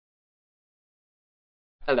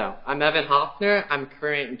Hello, I'm Evan Hoffner. I'm a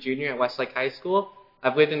current junior at Westlake High School.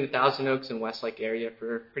 I've lived in the Thousand Oaks and Westlake area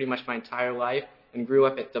for pretty much my entire life and grew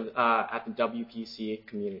up at the WPC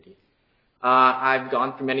community. I've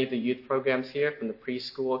gone through many of the youth programs here, from the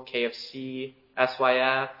preschool, KFC,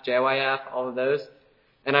 SYF, JYF, all of those.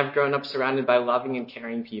 And I've grown up surrounded by loving and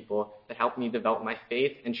caring people that helped me develop my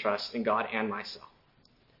faith and trust in God and myself.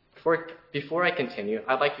 Before I continue,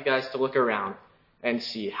 I'd like you guys to look around and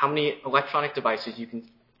see how many electronic devices you can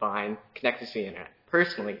find connected to the internet.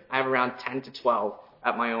 Personally, I have around 10 to 12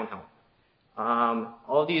 at my own home.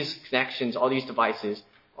 All these connections, all these devices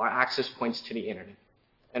are access points to the internet.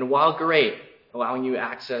 And while great, allowing you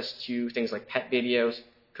access to things like pet videos,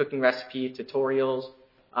 cooking recipe tutorials,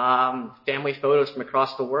 family photos from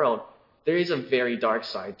across the world, there is a very dark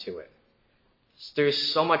side to it.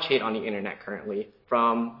 There's so much hate on the internet currently,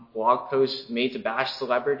 from blog posts made to bash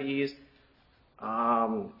celebrities,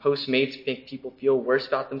 posts made to make people feel worse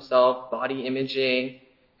about themselves, body imaging,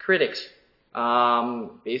 critics,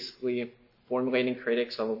 basically formulating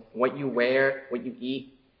critics on what you wear, what you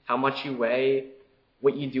eat, how much you weigh,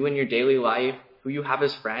 what you do in your daily life, who you have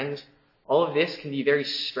as friends. All of this can be very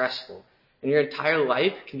stressful, and your entire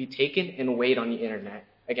life can be taken and weighed on the internet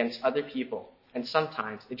against other people, and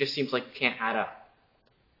sometimes it just seems like you can't add up.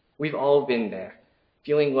 We've all been there,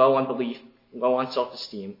 feeling low on belief, low on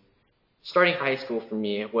self-esteem. Starting high school for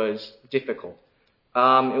me was difficult.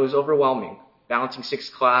 It was overwhelming, balancing 6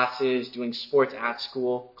 classes, doing sports at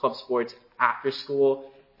school, club sports after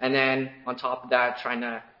school, and then on top of that, trying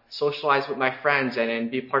to socialize with my friends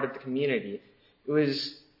and be a part of the community. It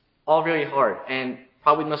was all really hard, and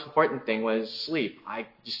probably the most important thing was sleep. I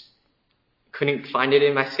just couldn't find it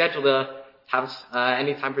in my schedule to have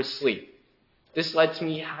any time for sleep. This led to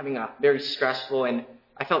me having a very stressful, and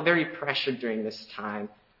I felt very pressured during this time.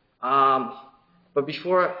 But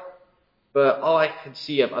all I could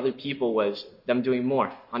see of other people was them doing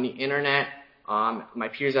more. On the internet, my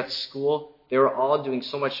peers at school, they were all doing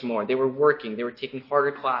so much more. They were working, they were taking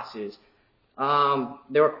harder classes.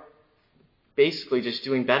 They were basically just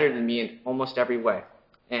doing better than me in almost every way.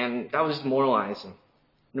 And that was demoralizing.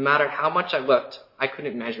 No matter how much I looked, I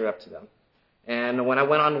couldn't measure up to them. And when I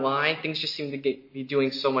went online, things just seemed to be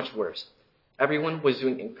doing so much worse. Everyone was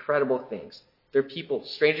doing incredible things. There are people,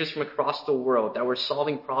 strangers from across the world, that were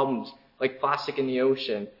solving problems like plastic in the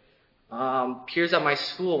ocean. Peers at my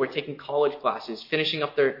school were taking college classes, finishing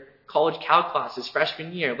up their college calc classes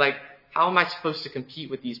freshman year. Like, how am I supposed to compete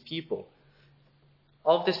with these people?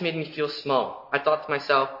 All of this made me feel small. I thought to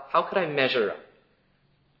myself, how could I measure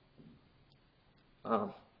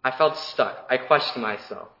up? I felt stuck. I questioned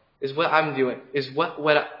myself. Is what I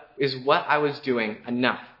was doing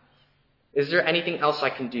enough? Is there anything else I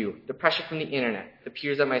can do? The pressure from the internet, the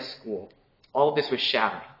peers at my school, all of this was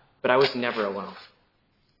shattering, but I was never alone.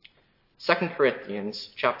 2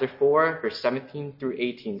 Corinthians chapter 4, verse 17 through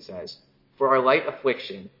 18 says, "For our light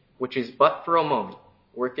affliction, which is but for a moment,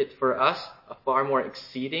 worketh for us a far more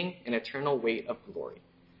exceeding and eternal weight of glory.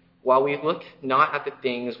 While we look not at the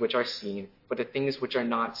things which are seen, but the things which are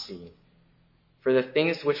not seen. For the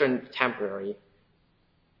things which are temporary,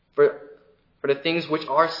 for the things which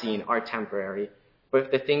are seen are temporary,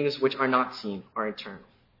 but the things which are not seen are eternal."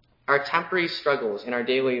 Our temporary struggles in our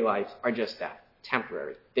daily lives are just that,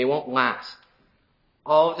 temporary. They won't last.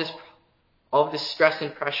 All of this stress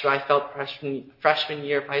and pressure I felt freshman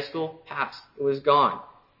year of high school passed. It was gone.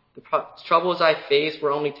 The troubles I faced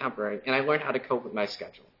were only temporary, and I learned how to cope with my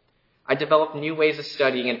schedule. I developed new ways of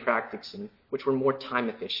studying and practicing, which were more time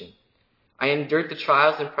efficient. I endured the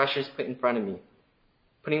trials and pressures put in front of me.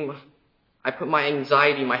 I put my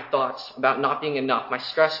anxiety, my thoughts about not being enough, my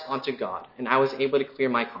stress onto God, and I was able to clear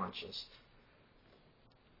my conscience.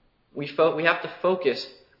 We have to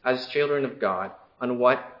focus as children of God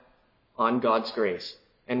on God's grace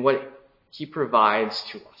and what He provides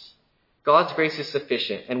to us. God's grace is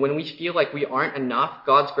sufficient, and when we feel like we aren't enough,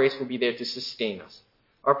 God's grace will be there to sustain us.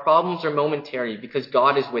 Our problems are momentary because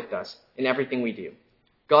God is with us in everything we do.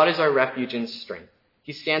 God is our refuge and strength.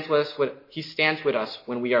 He stands with us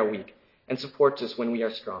when we are weak and supports us when we are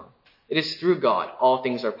strong. It is through God all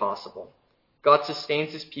things are possible. God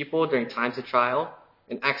sustains His people during times of trial.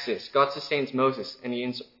 In Exodus, God sustains Moses and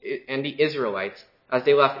the Israelites as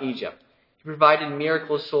they left Egypt. He provided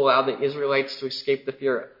miracles to allow the Israelites to escape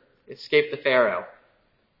the Pharaoh.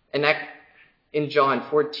 And in John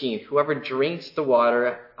 14, "Whoever drinks the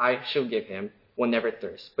water I shall give him will never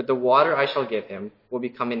thirst, but the water I shall give him will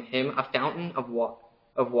become in him a fountain of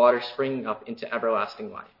water springing up into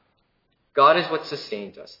everlasting life." God is what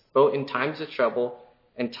sustains us, both in times of trouble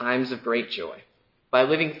and times of great joy. By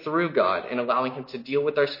living through God and allowing Him to deal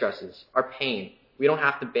with our stresses, our pain, We don't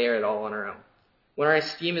have to bear it all on our own. When our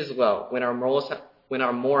esteem is low, when our morals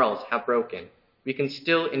have broken, we can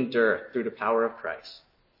still endure through the power of Christ.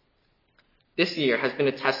 This year has been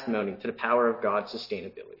a testimony to the power of God's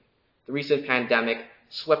sustainability. The recent pandemic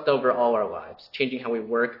swept over all our lives, changing how we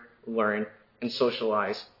work, learn, and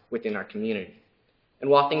socialize within our community. And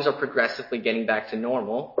while things are progressively getting back to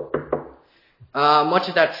normal, much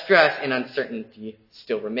of that stress and uncertainty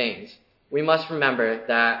still remains. We must remember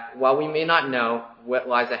that while we may not know what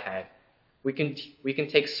lies ahead, we can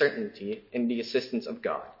take certainty in the assistance of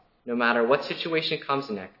God. No matter what situation comes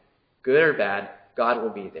next, good or bad, God will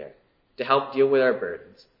be there to help deal with our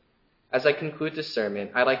burdens. As I conclude this sermon,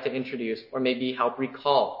 I'd like to introduce or maybe help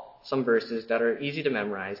recall some verses that are easy to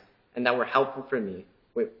memorize and that were helpful for me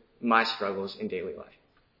with my struggles in daily life.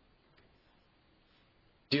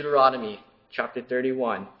 Deuteronomy chapter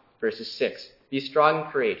 31, verses 6. Be strong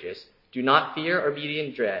and courageous. Do not fear or be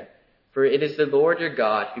in dread, for it is the Lord your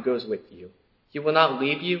God who goes with you. He will not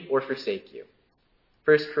leave you or forsake you.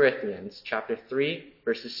 1 Corinthians chapter 3,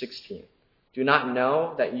 verses 16. Do not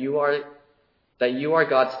know that you are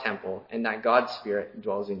God's temple and that God's Spirit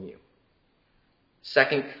dwells in you.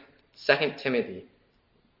 2 Timothy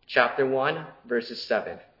chapter 1, verses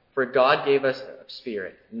 7. For God gave us a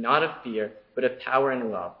spirit, not of fear, but of power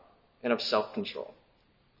and love, and of self-control.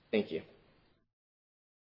 Thank you.